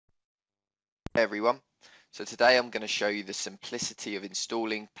everyone. So today I'm going to show you the simplicity of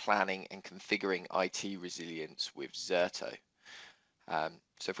installing, planning and configuring IT resilience with Zerto.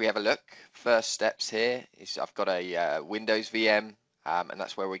 So if we have a look, first steps here is I've got a Windows VM and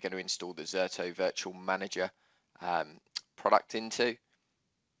that's where we're going to install the Zerto Virtual Manager product into.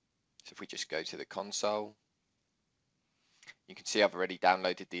 So if we just go to the console, you can see I've already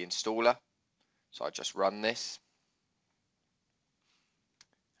downloaded the installer. So I'll just run this.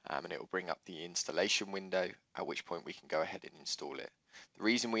 And it will bring up the installation window, at which point we can go ahead and install it. The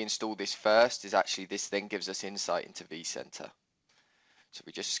reason we install this first is actually this then gives us insight into vCenter. So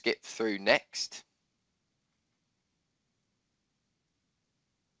we just skip through next.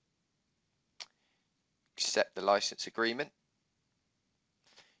 Accept the license agreement.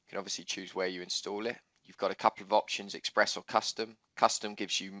 You can obviously choose where you install it. You've got a couple of options, Express or Custom. Custom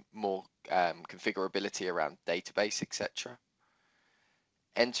gives you more configurability around database, etc.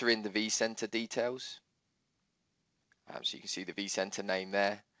 Enter in the vCenter details. So you can see the vCenter name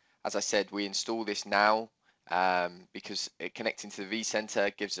there. As I said, we install this now because connecting to the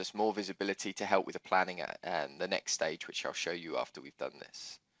vCenter gives us more visibility to help with the planning at the next stage, which I'll show you after we've done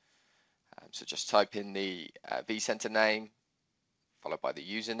this. So just type in the vCenter name, followed by the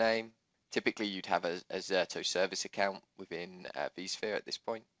username. Typically, you'd have a Zerto service account within vSphere at this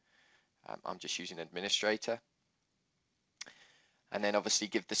point. I'm just using administrator. And then obviously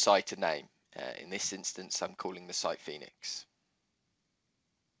give the site a name. In this instance, I'm calling the site Phoenix.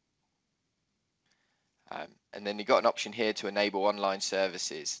 And then you've got an option here to enable online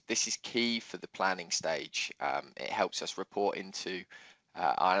services. This is key for the planning stage. It helps us report into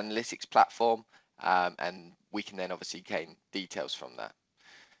our analytics platform, and we can then obviously gain details from that.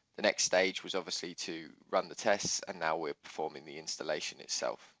 The next stage was obviously to run the tests, and now we're performing the installation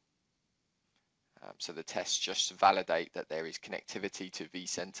itself. So the tests just validate that there is connectivity to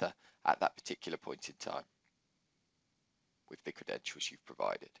vCenter at that particular point in time with the credentials you've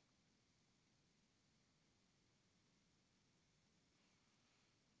provided.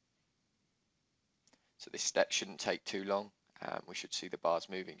 So this step shouldn't take too long. We should see the bars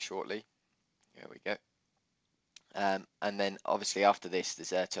moving shortly. There we go. And then obviously after this, the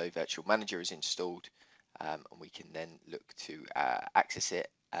Zerto Virtual Manager is installed, and we can then look to access it,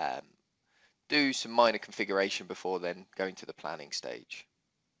 do some minor configuration before then going to the planning stage.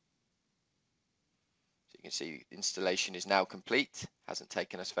 So you can see installation is now complete, hasn't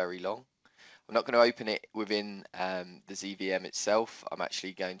taken us very long. I'm not going to open it within the ZVM itself. I'm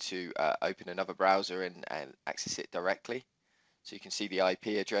actually going to open another browser and access it directly. So you can see the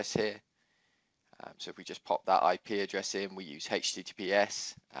IP address here. So if we just pop that IP address in, we use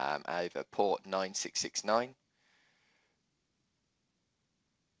HTTPS over port 9669.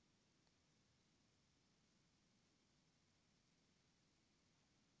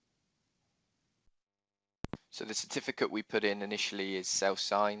 So the certificate we put in initially is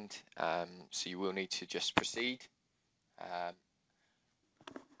self-signed, so you will need to just proceed.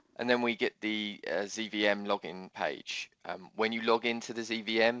 And then we get the ZVM login page. When you log into the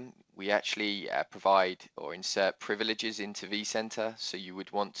ZVM, we actually provide or insert privileges into vCenter. So you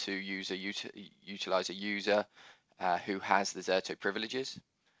would want to utilize a user who has the Zerto privileges.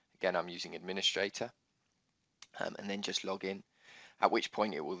 Again, I'm using administrator, and then just log in. At which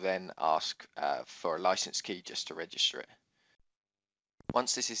point it will then ask for a license key just to register it.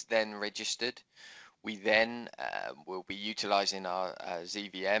 Once this is then registered, we then will be utilizing our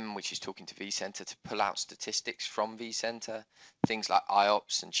ZVM, which is talking to vCenter, to pull out statistics from vCenter, things like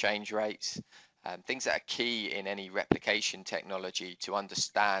IOPS and change rates, things that are key in any replication technology to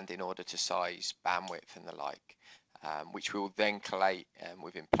understand in order to size bandwidth and the like, which we will then collate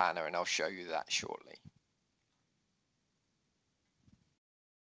within Planner, and I'll show you that shortly.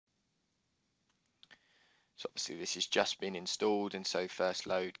 So obviously this has just been installed, and so first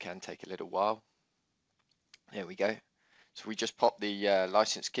load can take a little while. There we go. So we just pop the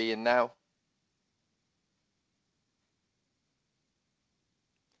license key in now.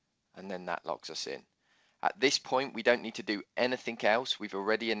 And then that logs us in. At this point, we don't need to do anything else. We've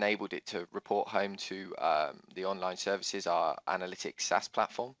already enabled it to report home to the online services, our analytics SaaS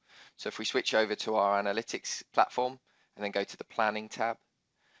platform. So if we switch over to our analytics platform and then go to the planning tab,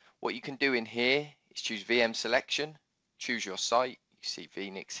 what you can do in here is choose VM selection, choose your site. You see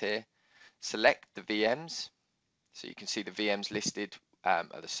Phoenix here. Select the VMs. So you can see the VMs listed are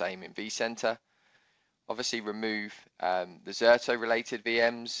the same in vCenter. Obviously remove the Zerto related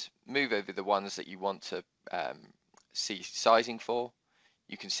VMs, move over the ones that you want to see sizing for.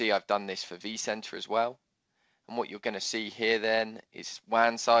 You can see I've done this for vCenter as well. And what you're going to see here then is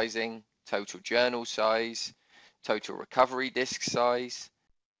WAN sizing, total journal size, total recovery disk size,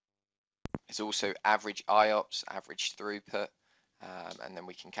 There's also average IOPS, average throughput, and then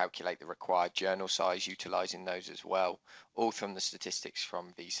we can calculate the required journal size utilizing those as well, all from the statistics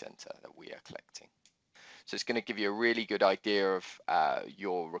from vCenter that we are collecting. So it's going to give you a really good idea of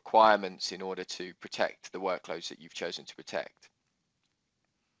your requirements in order to protect the workloads that you've chosen to protect.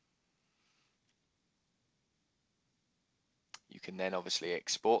 You can then obviously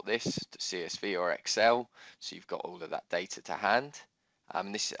export this to CSV or Excel, so you've got all of that data to hand.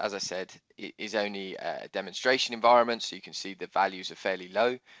 This, as I said, is only a demonstration environment, so you can see the values are fairly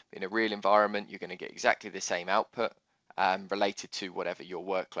low. In a real environment, you're going to get exactly the same output related to whatever your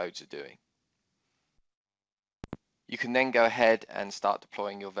workloads are doing. You can then go ahead and start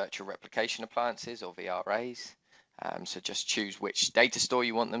deploying your virtual replication appliances or VRAs. So just choose which data store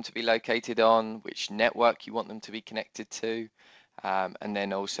you want them to be located on, which network you want them to be connected to, and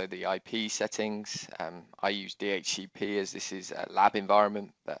then also the IP settings. I use DHCP as this is a lab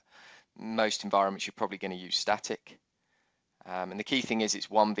environment, but most environments you're probably going to use static. And the key thing is it's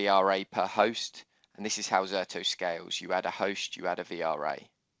one VRA per host, and this is how Zerto scales. You add a host, you add a VRA.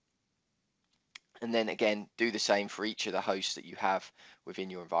 And then again, do the same for each of the hosts that you have within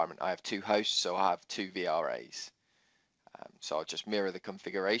your environment. I have 2 hosts, so I have 2 VRAs. So I'll just mirror the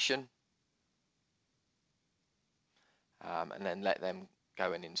configuration and then let them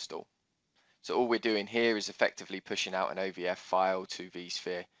go and install. So all we're doing here is effectively pushing out an OVF file to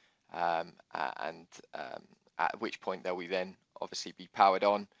vSphere, at which point they'll then obviously be powered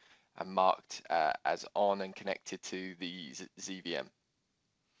on and marked as on and connected to the ZVM.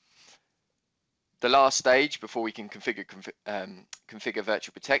 The last stage before we can configure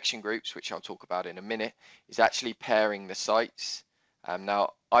virtual protection groups, which I'll talk about in a minute, is actually pairing the sites.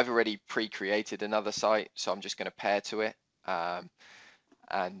 Now, I've already pre-created another site, so I'm just going to pair to it,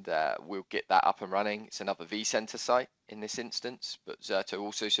 and we'll get that up and running. It's another vCenter site in this instance, but Zerto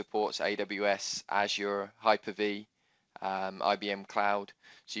also supports AWS, Azure, Hyper-V, IBM Cloud,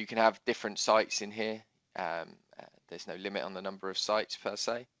 so you can have different sites in here. There's no limit on the number of sites per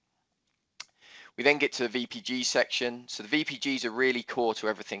se. We then get to the VPG section. So the VPGs are really core to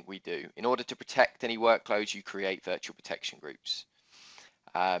everything we do. In order to protect any workloads, you create virtual protection groups.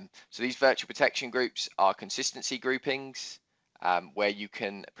 So these virtual protection groups are consistency groupings where you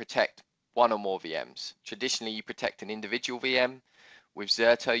can protect one or more VMs. Traditionally, you protect an individual VM. With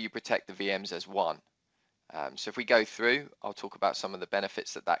Zerto, you protect the VMs as one. So if we go through, I'll talk about some of the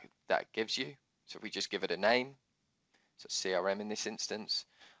benefits that gives you. So if we just give it a name, so CRM in this instance,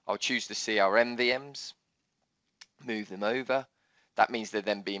 I'll choose the CRM VMs, move them over. That means they're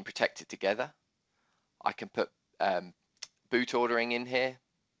then being protected together. I can put boot ordering in here,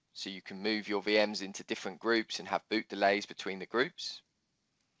 so you can move your VMs into different groups and have boot delays between the groups.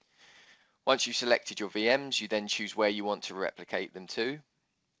 Once you've selected your VMs, you then choose where you want to replicate them to.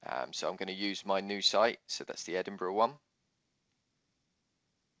 So I'm going to use my new site, so that's the Edinburgh one.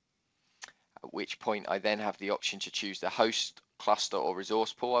 At which point I then have the option to choose the host, cluster or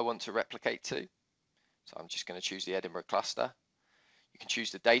resource pool I want to replicate to. So I'm just going to choose the Edinburgh cluster. You can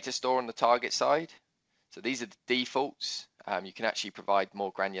choose the data store on the target side. So these are the defaults. You can actually provide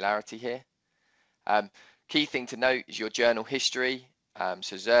more granularity here. Key thing to note is your journal history.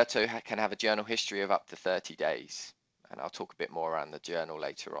 So Zerto can have a journal history of up to 30 days. And I'll talk a bit more around the journal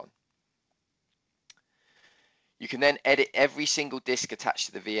later on. You can then edit every single disk attached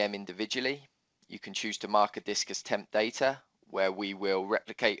to the VM individually. You can choose to mark a disk as temp data, where we will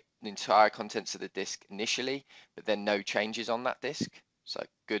replicate the entire contents of the disk initially, but then no changes on that disk. So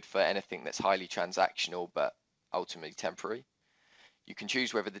good for anything that's highly transactional, but ultimately temporary. You can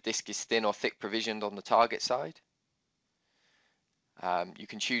choose whether the disk is thin or thick provisioned on the target side. You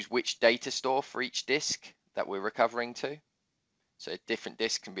can choose which data store for each disk that we're recovering to. So different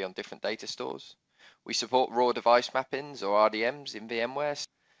disks can be on different data stores. We support raw device mappings or RDMs in VMware.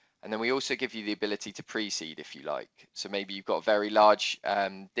 And then we also give you the ability to pre-seed if you like. So maybe you've got a very large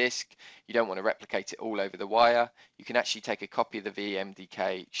disk, you don't want to replicate it all over the wire. You can actually take a copy of the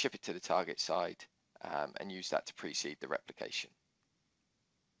VMDK, ship it to the target side, and use that to pre-seed the replication.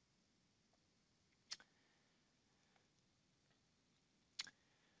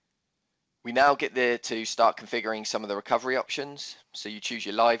 We now get there to start configuring some of the recovery options. So you choose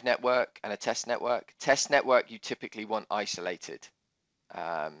your live network and a test network. Test network you typically want isolated.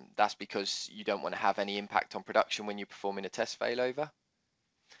 That's because you don't want to have any impact on production when you're performing a test failover.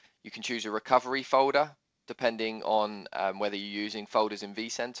 You can choose a recovery folder depending on whether you're using folders in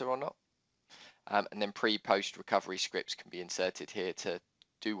vCenter or not. And then pre-post recovery scripts can be inserted here to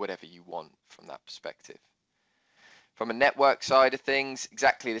do whatever you want from that perspective. From a network side of things,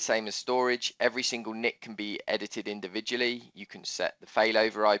 exactly the same as storage. Every single NIC can be edited individually. You can set the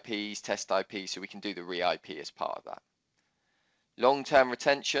failover IPs, test IPs, so we can do the re-IP as part of that. Long-term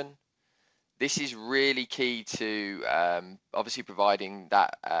retention. This is really key to obviously providing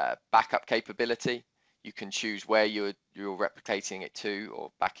that backup capability. You can choose where you're replicating it to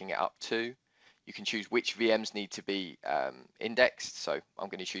or backing it up to. You can choose which VMs need to be indexed. So I'm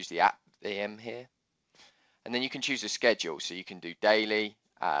going to choose the app VM here. And then you can choose a schedule. So you can do daily,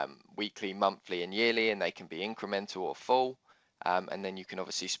 weekly, monthly, and yearly, and they can be incremental or full. And then you can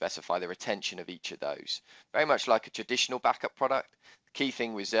obviously specify the retention of each of those. Very much like a traditional backup product. The key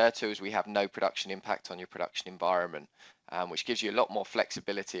thing with Zerto is we have no production impact on your production environment, which gives you a lot more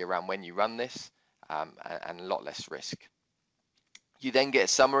flexibility around when you run this and a lot less risk. You then get a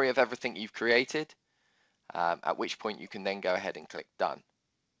summary of everything you've created, at which point you can then go ahead and click Done.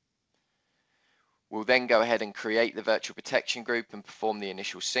 We'll then go ahead and create the virtual protection group and perform the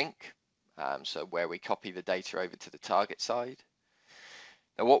initial sync, so where we copy the data over to the target side.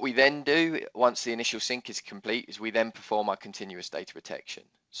 Now what we then do once the initial sync is complete is we then perform our continuous data protection.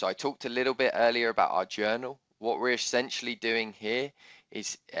 So I talked a little bit earlier about our journal. What we're essentially doing here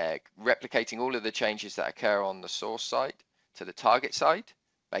is replicating all of the changes that occur on the source side to the target side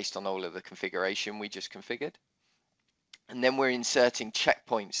based on all of the configuration we just configured. And then we're inserting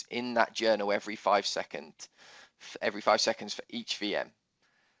checkpoints in that journal every 5 seconds for each VM.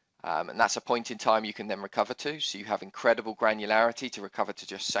 And that's a point in time you can then recover to, so you have incredible granularity to recover to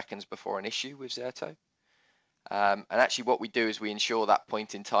just seconds before an issue with Zerto. And actually what we do is we ensure that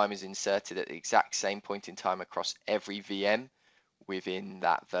point in time is inserted at the exact same point in time across every VM within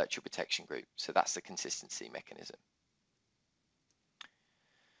that virtual protection group. So that's the consistency mechanism.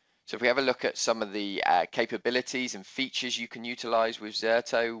 So if we have a look at some of the capabilities and features you can utilize with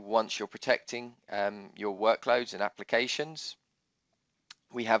Zerto once you're protecting your workloads and applications,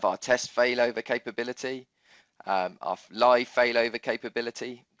 we have our test failover capability, our live failover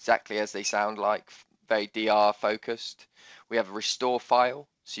capability, exactly as they sound like, very DR focused. We have a restore file,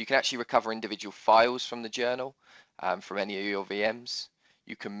 so you can actually recover individual files from the journal from any of your VMs.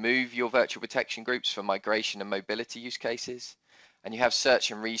 You can move your virtual protection groups for migration and mobility use cases. And you have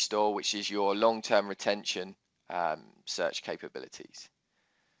search and restore, which is your long-term retention search capabilities.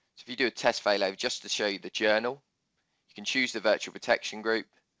 So if you do a test failover, just to show you the journal, you can choose the virtual protection group,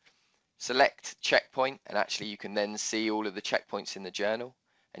 select checkpoint, and actually you can then see all of the checkpoints in the journal.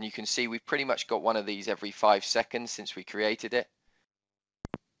 And you can see we've pretty much got one of these every 5 seconds since we created it.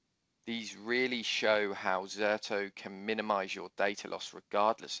 These really show how Zerto can minimize your data loss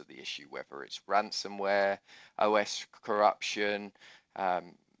regardless of the issue, whether it's ransomware, OS corruption,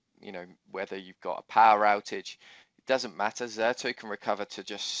 whether you've got a power outage. It doesn't matter. Zerto can recover to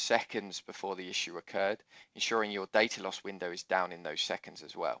just seconds before the issue occurred, ensuring your data loss window is down in those seconds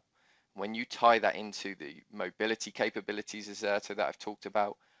as well. When you tie that into the mobility capabilities of Zerto that I've talked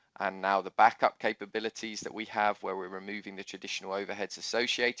about, and now the backup capabilities that we have where we're removing the traditional overheads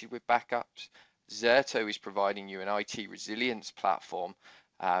associated with backups, Zerto is providing you an IT resilience platform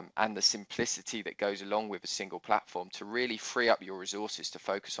and the simplicity that goes along with a single platform to really free up your resources to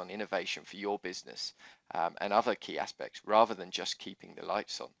focus on innovation for your business and other key aspects rather than just keeping the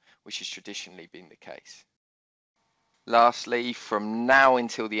lights on, which has traditionally been the case. Lastly, from now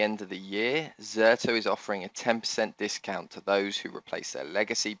until the end of the year, Zerto is offering a 10% discount to those who replace their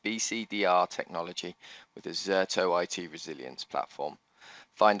legacy BCDR technology with a Zerto IT resilience platform.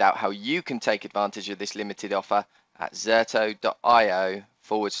 Find out how you can take advantage of this limited offer at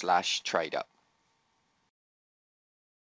zerto.io/trade up.